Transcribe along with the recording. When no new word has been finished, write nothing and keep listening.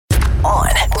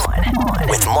On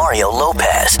with Mario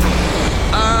Lopez.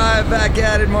 All right, back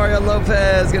at it. Mario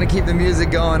Lopez going to keep the music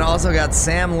going. Also got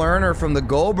Sam Lerner from the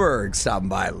Goldbergs stopping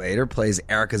by later. Plays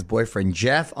Erica's boyfriend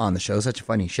Jeff on the show. Such a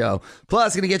funny show.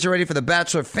 Plus, going to get you ready for the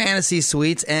Bachelor Fantasy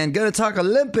Suites and going to talk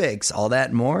Olympics. All that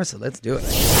and more, so let's do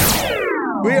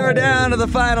it. We are down to the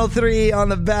final three on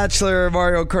The Bachelor.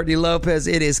 Mario, Courtney Lopez.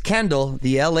 It is Kendall,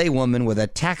 the LA woman with a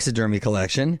taxidermy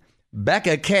collection.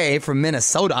 Becca K from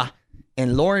Minnesota.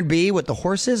 And Lauren B with the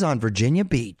horses on Virginia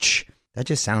Beach. That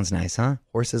just sounds nice, huh?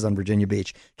 Horses on Virginia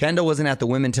Beach. Kendall wasn't at the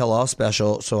Women Tell All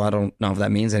special, so I don't know if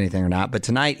that means anything or not. But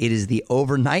tonight, it is the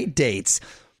overnight dates,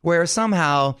 where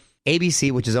somehow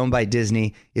ABC, which is owned by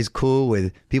Disney, is cool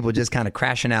with people just kind of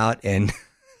crashing out and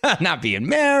not being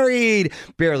married,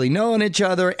 barely knowing each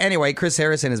other. Anyway, Chris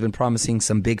Harrison has been promising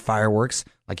some big fireworks,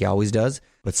 like he always does,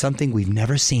 but something we've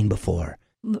never seen before.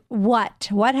 What?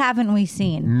 What haven't we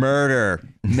seen? Murder.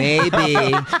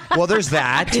 Maybe. Well, there's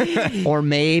that. Or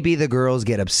maybe the girls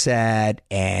get upset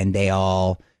and they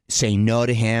all say no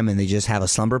to him and they just have a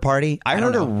slumber party. I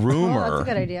heard a rumor that's a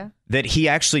good idea. that he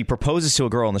actually proposes to a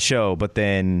girl on the show, but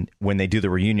then when they do the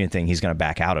reunion thing, he's going to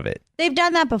back out of it. They've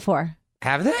done that before.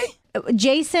 Have they?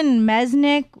 Jason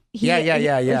Mesnick.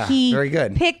 Yeah. He Very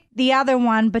good. picked the other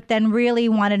one, but then really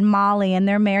wanted Molly, and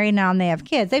they're married now and they have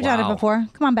kids. They've done it before.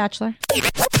 Come on, Bachelor.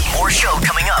 More show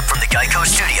coming up from the Geico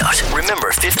Studios.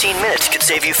 Remember, 15 minutes could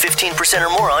save you 15% or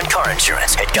more on car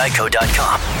insurance at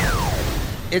geico.com.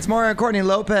 It's Mario and Courtney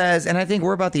Lopez, and I think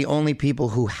we're about the only people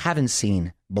who haven't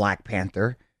seen Black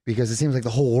Panther, because it seems like the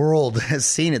whole world has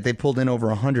seen it. They pulled in over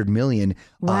 100 million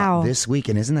this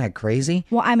weekend. Isn't that crazy?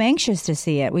 Well, I'm anxious to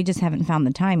see it. We just haven't found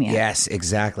the time yet. Yes,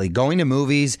 exactly. Going to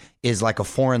movies is like a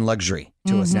foreign luxury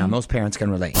to us now. Most parents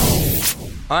can relate.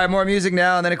 All right, more music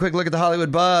now, and then a quick look at the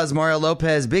Hollywood buzz. Mario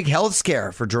Lopez, big health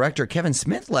scare for director Kevin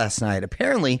Smith last night.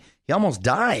 Apparently, he almost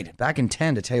died back in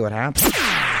 10 to tell you what happened.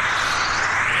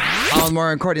 I'm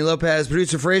Mario and Courtney Lopez.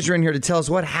 Producer Fraser in here to tell us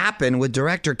what happened with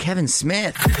director Kevin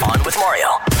Smith. On with Mario,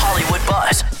 Hollywood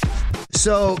Buzz.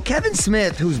 So Kevin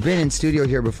Smith, who's been in studio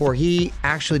here before,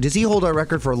 does he hold our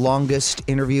record for longest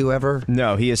interview ever?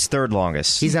 No, he is third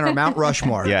longest. He's in our Mount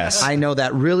Rushmore. Yes. I know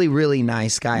that. Really, really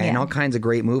nice guy in all kinds of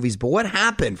great movies. But what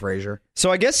happened, Fraser?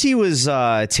 So I guess he was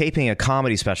taping a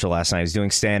comedy special last night. He was doing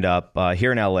stand-up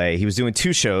here in L.A. He was doing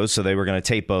two shows, so they were going to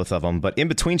tape both of them. But in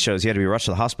between shows, he had to be rushed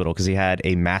to the hospital because he had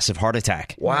a massive heart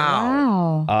attack.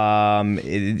 Wow.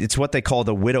 It's what they call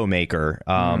the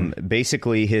widowmaker.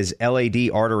 Basically, his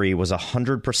LAD artery was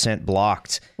 100%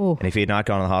 blocked. Ooh. And if he had not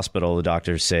gone to the hospital, the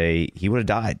doctors say he would have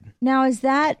died. Now, is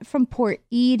that from poor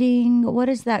eating? What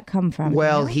does that come from?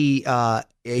 Well, he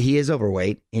is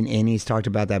overweight, and he's talked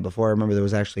about that before. I remember there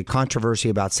was actually controversy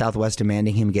about Southwest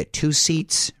demanding him get 2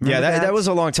 seats. Remember that was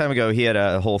a long time ago. He had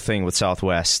a whole thing with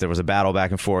Southwest. There was a battle back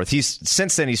and forth.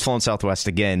 Since then, he's flown Southwest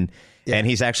again, and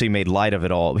he's actually made light of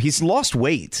it all. He's lost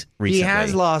weight recently. He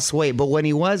has lost weight, but when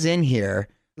he was in here,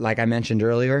 like I mentioned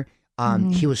earlier,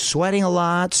 he was sweating a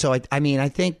lot. So, I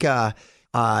think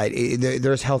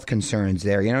there's health concerns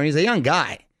there. You know, he's a young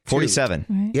guy. 47.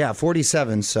 Right. Yeah,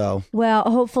 47. So, well,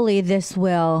 hopefully this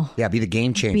will be the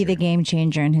game changer. Be the game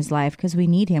changer in his life, because we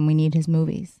need him. We need his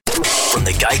movies. From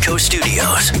the Geico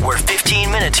Studios, where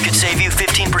 15 minutes could save you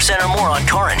 15% or more on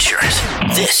car insurance.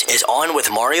 This is On with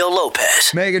Mario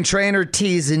Lopez. Meghan Trainor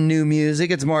teasing new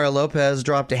music. It's Mario Lopez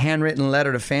dropped a handwritten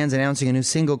letter to fans announcing a new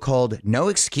single called No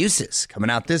Excuses.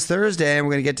 Coming out this Thursday, and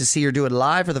we're going to get to see her do it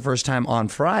live for the first time on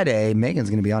Friday. Megan's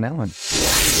going to be on Ellen.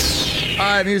 All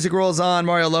right, music rolls on.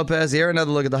 Mario Lopez here. Another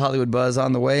look at the Hollywood buzz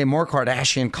on the way. More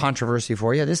Kardashian controversy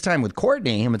for you. This time with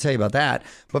Courtney. I'm going to tell you about that.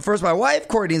 But first, my wife,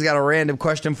 Courtney's got a random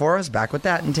question for us. Back with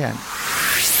that in 10.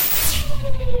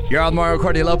 You're on Mario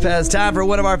Courtney Lopez. Time for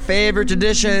one of our favorite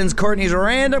traditions, Courtney's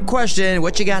random question.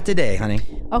 What you got today, honey?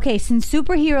 Okay, since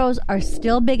superheroes are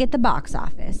still big at the box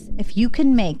office, if you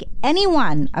can make any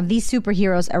one of these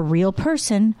superheroes a real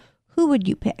person, who would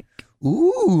you pick?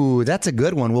 Ooh, that's a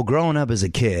good one. Well, growing up as a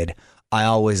kid, I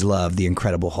always loved the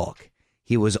Incredible Hulk.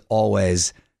 He was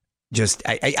always just,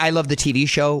 I love the TV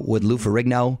show with Lou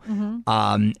Ferrigno.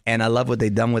 And I love what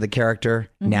they've done with the character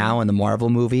now in the Marvel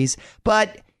movies.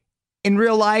 But in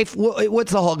real life,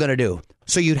 what's the Hulk going to do?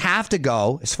 So you'd have to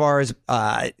go as far as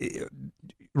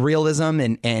realism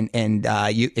and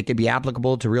it could be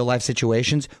applicable to real life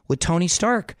situations with Tony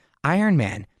Stark, Iron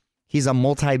Man. He's a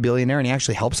multi-billionaire and he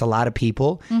actually helps a lot of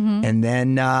people. And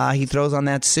then he throws on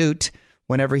that suit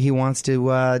whenever he wants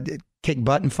to kick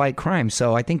butt and fight crime.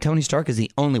 So I think Tony Stark is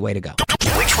the only way to go.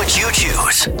 Which Watch what you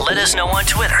choose. Let us know on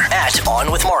Twitter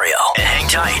 @OnWithMario. And hang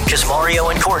tight, because Mario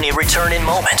and Courtney return in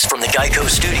moments from the Geico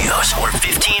Studios, where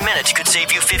 15 minutes could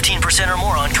save you 15% or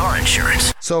more on car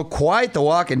insurance. So quite the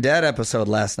Walking Dead episode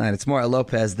last night. It's Mario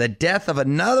Lopez. The death of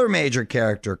another major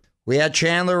character. We had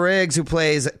Chandler Riggs, who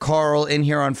plays Carl, in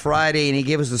here on Friday, and he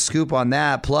gave us the scoop on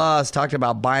that. Plus, talked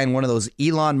about buying one of those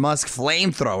Elon Musk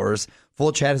flamethrowers.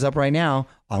 Full chat is up right now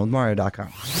on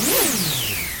WithMario.com.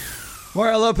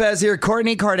 Mario Lopez here.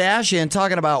 Kourtney Kardashian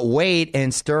talking about weight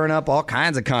and stirring up all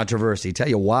kinds of controversy. Tell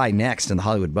you why next in the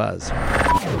Hollywood Buzz.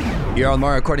 You're on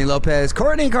Mario, Kourtney Lopez.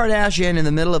 Kourtney Kardashian in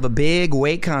the middle of a big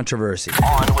weight controversy.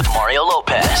 On with Mario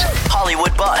Lopez,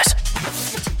 Hollywood Buzz.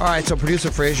 All right, so producer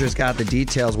Fraser's got the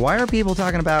details. Why are people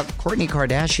talking about Kourtney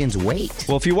Kardashian's weight?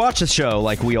 Well, if you watch the show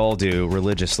like we all do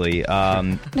religiously, you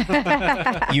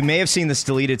may have seen this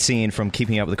deleted scene from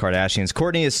Keeping Up with the Kardashians.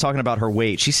 Kourtney is talking about her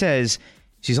weight. She says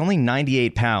she's only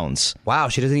 98 pounds. Wow,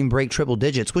 she doesn't even break triple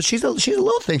digits. Well, she's a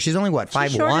little thing. She's only, what,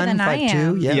 5'1",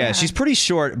 5'2"? Yeah, she's pretty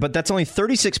short, but that's only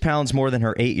 36 pounds more than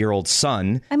her 8-year-old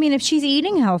son. I mean, if she's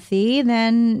eating healthy,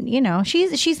 then, you know,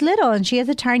 she's little and she has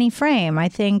a tiny frame. I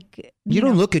think... You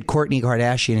don't look at Kourtney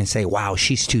Kardashian and say, wow,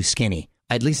 she's too skinny.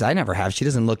 At least I never have. She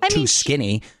doesn't look too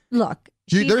skinny. Look.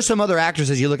 There's some other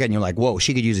actresses you look at and you're like, whoa,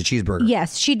 she could use a cheeseburger.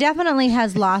 Yes, she definitely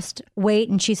has lost weight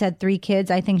and she's had 3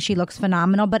 kids. I think she looks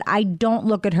phenomenal, but I don't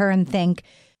look at her and think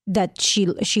that she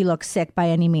looks sick by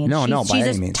any means. No, by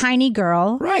any means. She's a tiny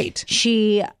girl. Right.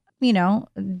 She, you know,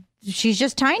 she's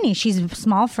just tiny. She's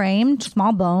small framed,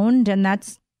 small boned, and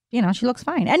that's, you know, she looks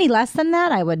fine. Any less than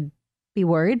that, I would be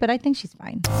worried, but I think she's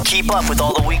fine. Keep up with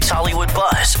all the week's Hollywood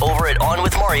buzz over at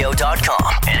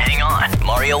OnWithMario.com. And hang on,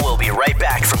 Mario will be right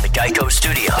back from the Geico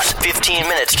Studios. 15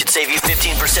 minutes could save you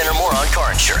 15% or more on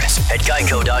car insurance at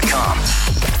Geico.com.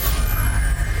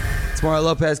 It's Mario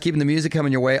Lopez keeping the music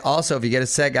coming your way. Also, if you get a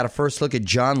sec, got a first look at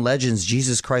John Legend's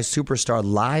Jesus Christ Superstar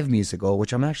live musical,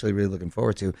 which I'm actually really looking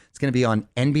forward to. It's going to be on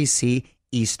NBC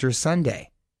Easter Sunday.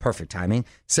 Perfect timing.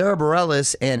 Sarah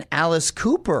Bareilles and Alice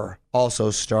Cooper also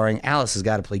starring. Alice has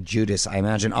got to play Judas, I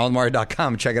imagine.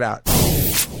 OnMario.com. Check it out.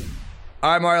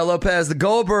 All right, Mario Lopez. The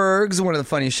Goldbergs, one of the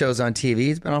funniest shows on TV.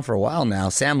 It's been on for a while now.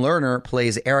 Sam Lerner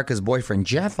plays Erica's boyfriend,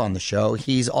 Jeff, on the show.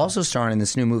 He's also starring in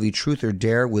this new movie, Truth or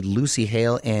Dare, with Lucy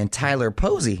Hale and Tyler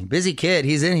Posey. Busy kid.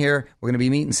 He's in here. We're going to be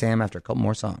meeting Sam after a couple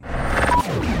more songs.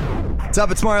 What's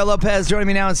up? It's Mario Lopez joining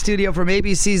me now in studio from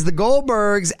ABC's The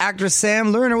Goldbergs, actor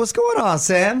Sam Lerner. What's going on,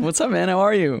 Sam? What's up, man? How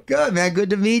are you? Good, man. Good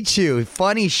to meet you.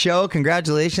 Funny show.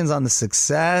 Congratulations on the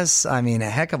success. I mean, a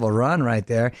heck of a run right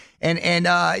there. And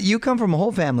you come from a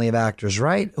whole family of actors,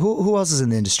 right? Who else is in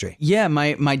the industry? Yeah,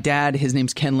 my dad, his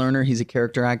name's Ken Lerner. He's a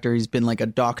character actor. He's been like a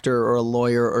doctor or a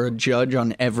lawyer or a judge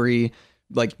on every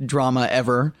like drama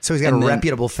ever. So he's got a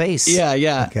reputable face.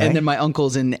 Yeah. Okay. And then my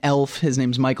uncle's in Elf. His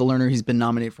name's Michael Lerner. He's been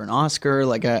nominated for an Oscar.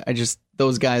 Like I just,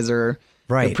 those guys are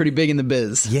they're pretty big in the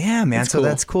biz. Yeah, man. So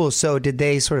that's cool. So did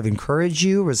they sort of encourage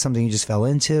you, or was it something you just fell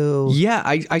into? Yeah,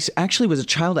 I actually was a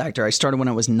child actor. I started when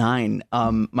I was 9.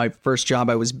 My first job,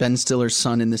 I was Ben Stiller's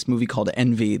son in this movie called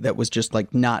Envy that was just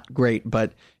like not great,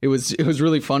 but it was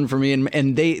really fun for me.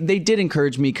 And they did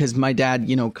encourage me because my dad,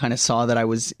 you know, kind of saw that I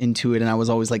was into it and I was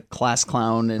always like class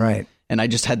clown. And, and I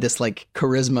just had this like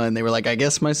charisma and they were like, I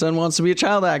guess my son wants to be a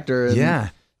child actor. And yeah.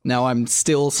 Now I'm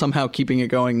still somehow keeping it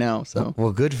going now. So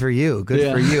well, good for you.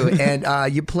 Good for you.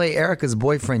 And you play Erica's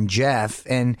boyfriend, Jeff,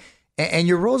 and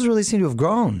your roles really seem to have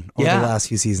grown over the last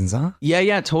few seasons, huh?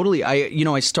 Yeah, totally.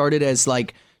 I started as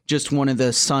like just one of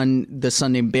the son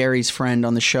named Barry's friend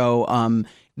on the show.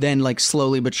 Then like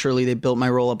slowly but surely they built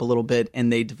my role up a little bit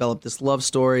and they developed this love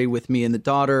story with me and the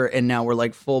daughter. And now we're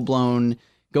like full blown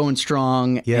going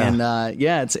strong. Yeah.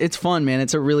 And it's fun, man.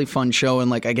 It's a really fun show. And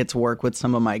like I get to work with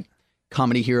some of my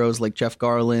comedy heroes like Jeff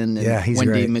Garland and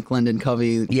Wendy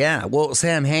McLendon-Covey. Yeah. Well,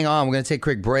 Sam, hang on. We're going to take a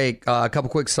quick break. A couple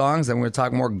quick songs, then we're going to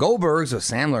talk more Goldbergs with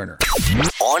Sam Lerner.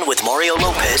 On with Mario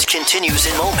Lopez continues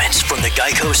in moments from the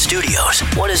Geico Studios.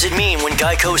 What does it mean when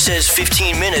Geico says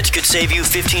 15 minutes could save you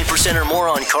 15% or more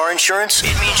on car insurance?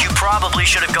 It means you probably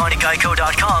should have gone to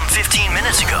Geico.com 15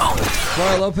 minutes ago.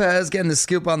 Mario Lopez getting the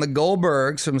scoop on the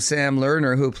Goldbergs from Sam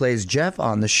Lerner, who plays Jeff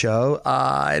on the show.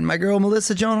 And my girl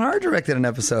Melissa Joan Hart directed an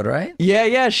episode, right?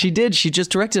 Yeah, she did. She just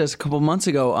directed us a couple months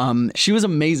ago. She was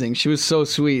amazing. She was so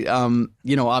sweet.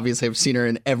 Obviously I've seen her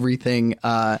in everything,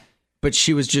 but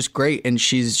she was just great. And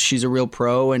she's a real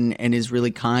pro and is really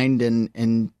kind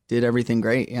and did everything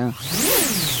great. Yeah.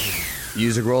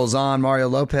 Music rolls on. Mario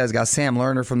Lopez got Sam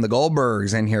Lerner from the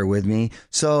Goldbergs in here with me.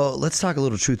 So let's talk a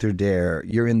little truth or dare.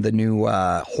 You're in the new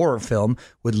horror film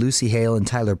with Lucy Hale and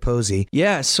Tyler Posey.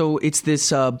 Yeah, so it's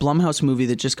this Blumhouse movie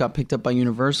that just got picked up by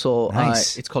Universal.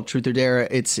 Nice. It's called Truth or Dare.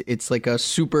 It's like a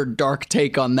super dark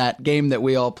take on that game that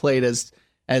we all played as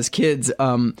kids.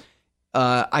 I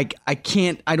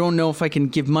don't know if I can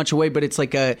give much away, but it's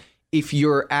like if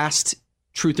you're asked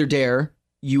Truth or Dare,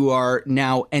 you have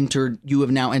now entered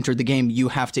the game. You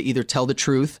have to either tell the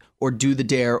truth or do the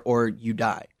dare or you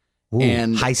die. Ooh,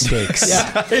 and high stakes. Yeah,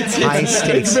 high stakes.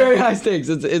 It's very high stakes.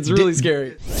 It's really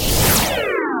scary.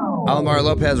 I'm Mario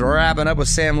Lopez, wrapping up with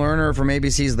Sam Lerner from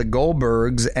ABC's The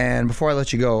Goldbergs. And before I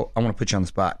let you go, I want to put you on the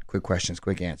spot. Quick questions,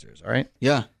 quick answers. All right?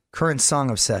 Yeah. Current song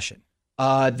obsession.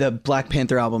 The Black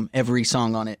Panther album, every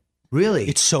song on it. Really?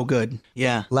 It's so good.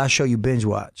 Yeah. Last show you binge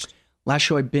watched. Last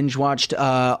show I binge watched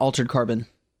Altered Carbon.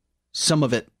 Some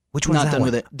of it. Which one's not that done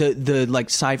one? with it.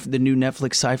 The new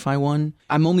Netflix sci-fi one.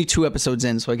 I'm only 2 episodes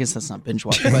in, so I guess that's not binge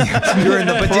watching. But You're in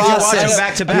the But did you watch process. them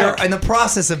back to back? You're in the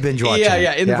process of binge watching.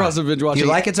 yeah, in the process of binge watching. Do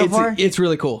you like it so far? It's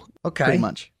really cool. Okay. Pretty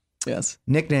much. Yes.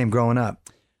 Nickname growing up.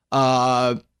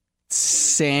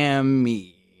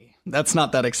 Sammy. That's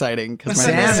not that exciting because my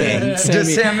Sammy. name is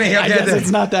Just Sammy. I Okay. guess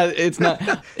it's not that. It's not.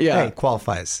 Yeah. Hey,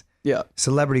 qualifies. Yeah.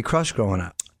 Celebrity crush growing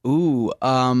up. Ooh.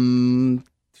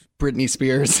 Britney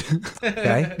Spears.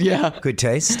 Okay. Yeah. Good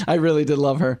taste. I really did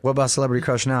love her. What about celebrity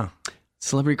crush now?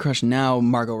 Celebrity crush now,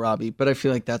 Margot Robbie, but I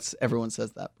feel like everyone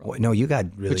says that. Probably. No, you got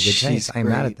really But good she's taste. I'm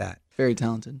mad great. at that. Very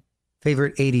talented.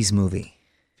 Favorite 80s movie?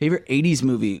 Favorite 80s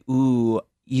movie? Ooh,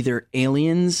 either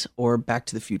Aliens or Back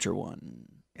to the Future one.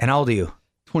 And how old are you?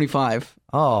 25.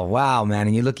 Oh, wow, man.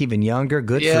 And you look even younger.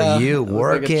 Good Yeah, for you. I look like a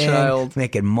Working, child.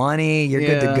 making money. You're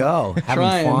good to Yeah. go. Having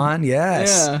Trying. fun.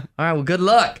 Yes. Yeah. All right, well, good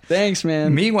luck. Thanks,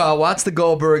 man. Meanwhile, watch the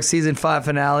Goldberg Season 5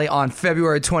 finale on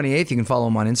February 28th. You can follow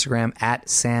him on Instagram at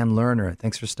Sam Lerner.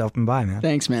 Thanks for stopping by, man.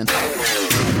 Thanks, man.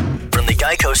 From the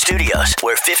Geico Studios,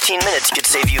 where 15 minutes could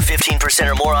save you 15%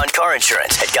 or more on car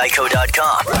insurance at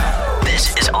geico.com.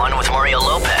 This is On with Mario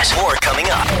Lopez. More coming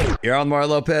up. You're on Mario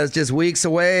Lopez, just weeks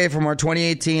away from our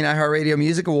 2018 iHeartRadio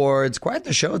Music Awards. Quite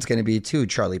the show it's going to be, too.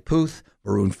 Charlie Puth,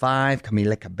 Maroon 5,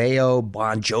 Camila Cabello,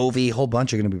 Bon Jovi, a whole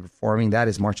bunch are going to be performing. That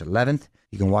is March 11th.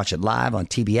 You can watch it live on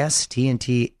TBS,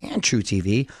 TNT, and True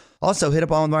TV. Also, hit up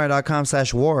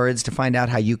onwithmario.com/awards to find out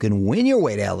how you can win your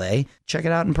way to LA. Check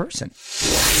it out in person.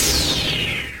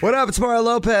 What up? It's Mario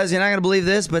Lopez. You're not going to believe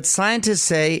this, but scientists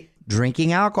say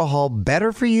drinking alcohol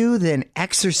better for you than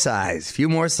exercise. A few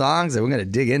more songs and we're going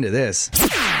to dig into this.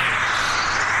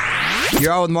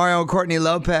 You're on with Mario and Courtney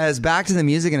Lopez. Back to the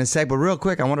music in a sec, but real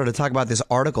quick, I wanted to talk about this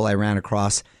article I ran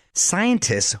across.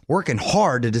 Scientists working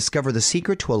hard to discover the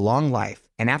secret to a long life.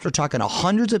 And after talking to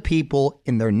hundreds of people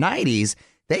in their 90s,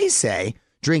 they say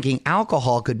drinking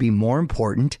alcohol could be more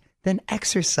important than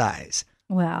exercise.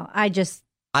 Well,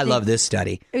 I love this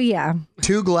study. yeah.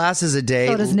 2 glasses a day.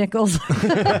 So does Nichols.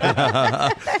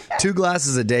 2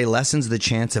 glasses a day lessens the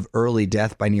chance of early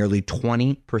death by nearly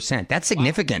 20%. That's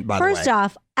significant, by the way. First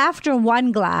off, after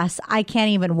 1 glass, I can't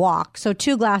even walk. So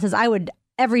 2 glasses,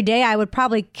 every day I would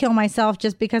probably kill myself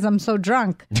just because I'm so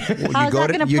drunk. How is that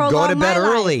going to you go prolong to my bed life?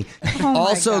 early. Oh my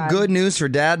Also, God. good news for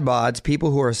dad bods.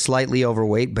 People who are slightly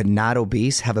overweight but not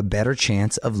obese have a better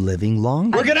chance of living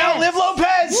longer. We're gonna outlive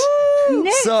Lopez.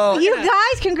 Nick, So- you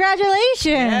guys, congratulations.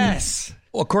 Yes.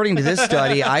 Well, according to this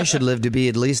study, I should live to be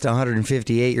at least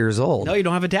 158 years old. No, you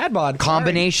don't have a dad bod.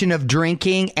 Combination of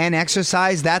drinking and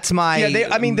exercise. That's my. Yeah, the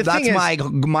that's thing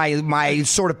is- my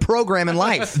sort of program in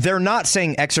life. They're not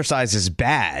saying exercise is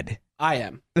bad. I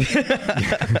am.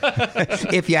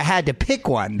 If you had to pick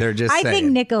one, they're just I saying.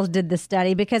 think Nichols did the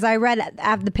study because I read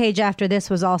the page after this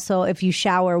was also if you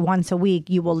shower once a week,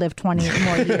 you will live 20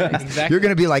 more years. Exactly. You're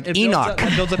going to be like It Enoch.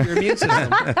 builds up your immune system.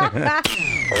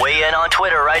 Weigh in on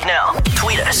Twitter right now.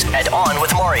 Tweet us at On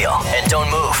With Mario. And don't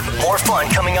move. More fun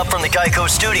coming up from the Geico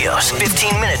Studios.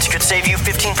 15 minutes could save you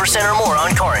 15% or more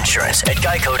on car insurance at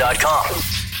geico.com.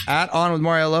 At On With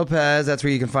Mario Lopez, that's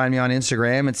where you can find me on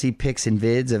Instagram and see pics and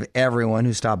vids of everyone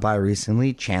who stopped by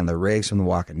recently. Chandler Riggs from The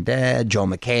Walking Dead, Joe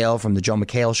McHale from The Joe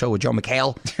McHale Show with Joe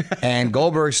McHale, and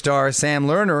Goldberg star Sam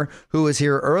Lerner, who was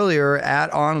here earlier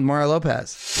at On With Mario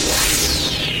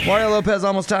Lopez. Mario Lopez,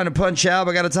 almost time to punch out.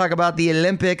 I got to talk about the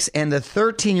Olympics and the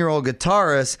 13-year-old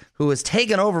guitarist who has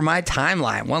taken over my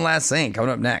timeline. One last thing coming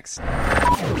up next.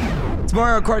 It's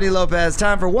Mario Courtney Lopez.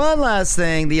 Time for one last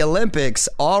thing. The Olympics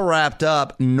all wrapped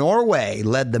up. Norway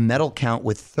led the medal count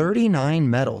with 39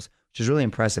 medals, which is really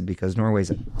impressive because Norway's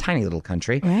a tiny little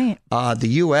country. Right. The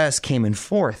U.S. came in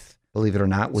 4th believe it or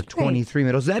not, with 23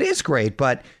 medals. That is great,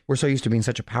 but we're so used to being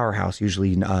such a powerhouse,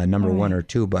 usually number one or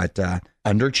two, but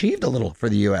underachieved a little for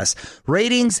the U.S.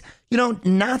 Ratings,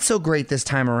 not so great this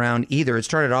time around either. It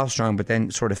started off strong, but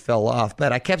then sort of fell off.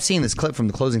 But I kept seeing this clip from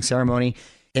the closing ceremony,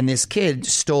 and this kid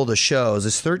stole the show. It was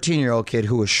this 13-year-old kid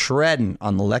who was shredding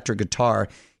on the electric guitar.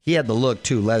 He had the look,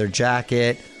 too. Leather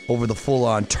jacket, over the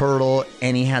full-on turtle,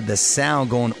 and he had the sound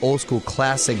going old school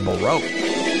classic Baroque.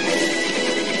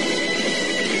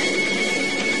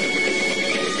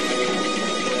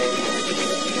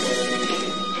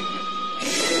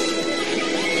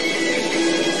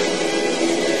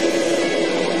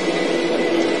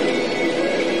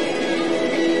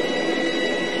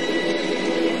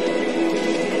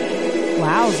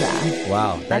 Wowza.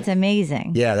 Wow. That's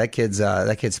amazing. Yeah, that kid's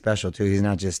special, too. He's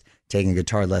not just taking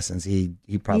guitar lessons. He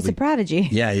probably... He's a prodigy.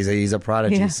 Yeah, he's a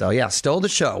prodigy. Yeah. So, yeah, stole the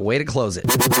show. Way to close it.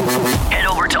 Head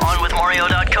over to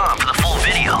OnWithMario.com for the full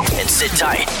video. And sit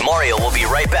tight. Mario will be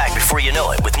right back before you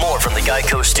know it with more from the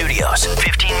Geico Studios.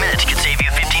 15 minutes could save you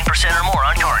 15% or more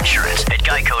on car insurance at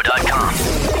Geico.com.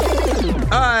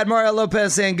 All right, Mario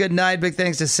Lopez saying good night. Big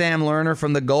thanks to Sam Lerner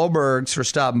from the Goldbergs for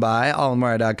stopping by.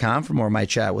 AllWithMario.com for more of my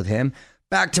chat with him.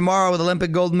 Back tomorrow with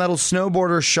Olympic gold medal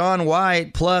snowboarder Shaun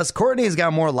White. Plus, Courtney's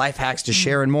got more life hacks to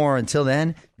share and more. Until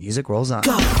then, music rolls on.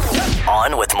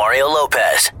 On with Mario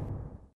Lopez.